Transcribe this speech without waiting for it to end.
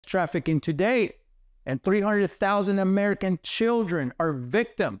trafficking today, and 300,000 American children are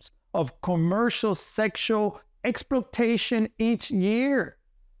victims of commercial sexual exploitation each year.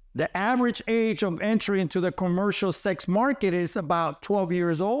 The average age of entry into the commercial sex market is about 12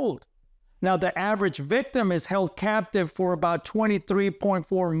 years old. Now, the average victim is held captive for about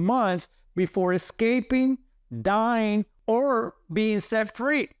 23.4 months before escaping, dying, or being set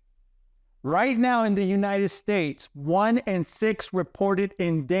free. Right now in the United States, 1 in 6 reported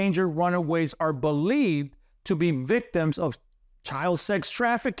endangered runaways are believed to be victims of child sex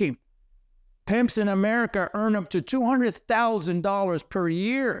trafficking. Pimps in America earn up to $200,000 per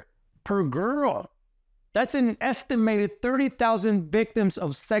year per girl. That's an estimated 30,000 victims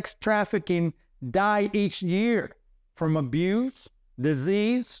of sex trafficking die each year from abuse,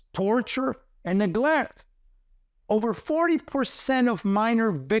 disease, torture, and neglect. Over 40% of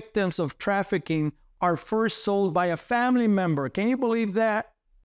minor victims of trafficking are first sold by a family member. Can you believe that?